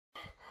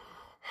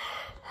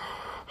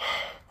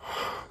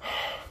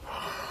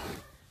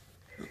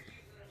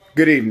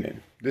Good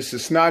evening. This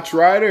is Snotch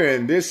Rider,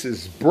 and this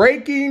is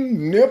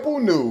Breaking Nipple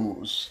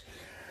News.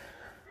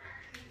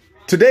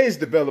 Today's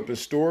developing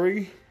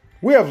story,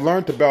 we have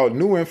learned about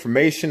new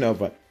information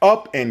of an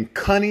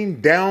up-and-cunning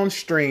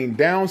downstream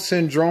Down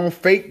syndrome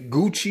fake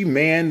Gucci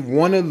man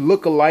wanted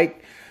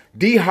look-alike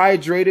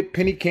dehydrated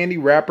penny candy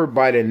rapper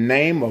by the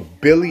name of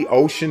Billy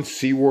Ocean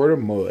Seawater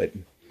Mud.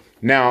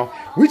 Now,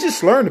 we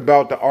just learned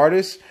about the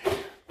artist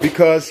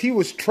because he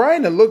was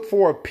trying to look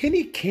for a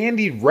penny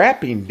candy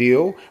rapping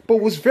deal, but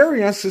was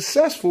very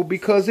unsuccessful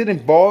because it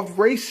involved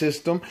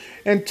racism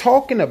and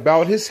talking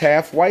about his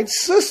half-white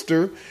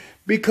sister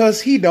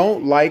because he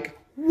don't like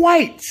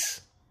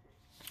whites.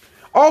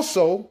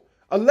 Also,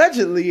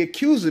 allegedly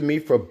accusing me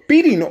for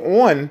beating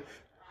on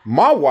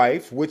my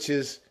wife, which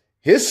is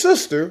his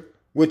sister,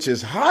 which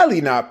is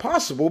highly not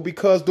possible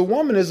because the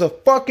woman is a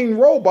fucking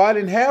robot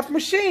and half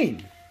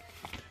machine.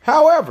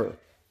 However,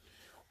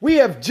 we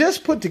have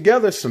just put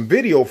together some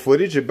video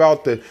footage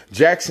about the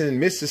Jackson,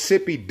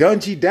 Mississippi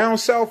Dungy down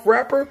south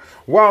rapper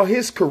while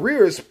his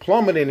career is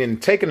plummeting and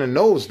taking a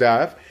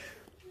nosedive.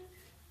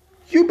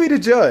 You be the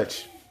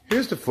judge.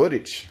 Here's the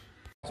footage.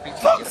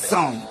 Fuck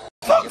some.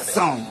 Fuck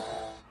some.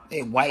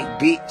 That white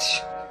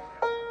bitch.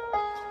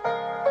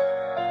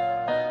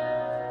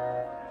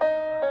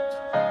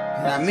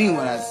 And I mean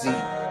what I see.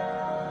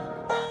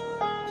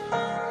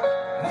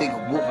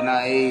 Nigga whooping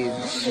our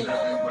ass and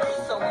shit.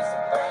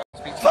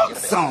 Fuck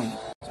some.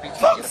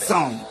 Fuck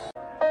some.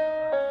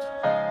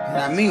 And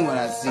I mean what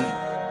I see.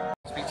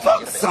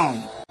 Fuck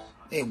some.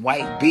 That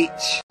white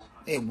bitch.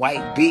 That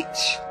white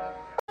bitch.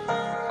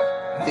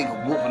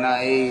 Nigga whooping our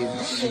ass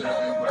and shit.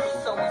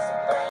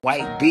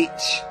 White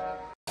bitch.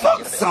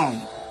 Fuck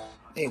some.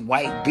 That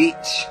white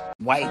bitch.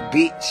 White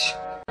bitch.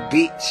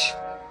 Bitch.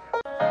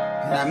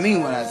 And I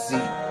mean what I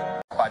see.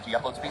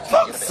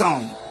 Fuck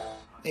some.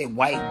 That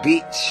white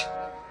bitch.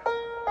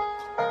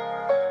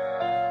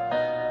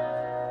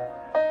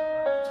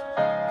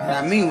 And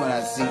I mean what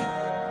I see.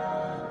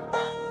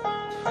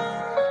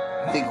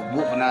 Nigga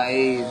whooping our ass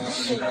and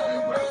shit.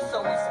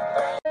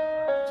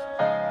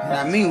 And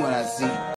I mean what I see.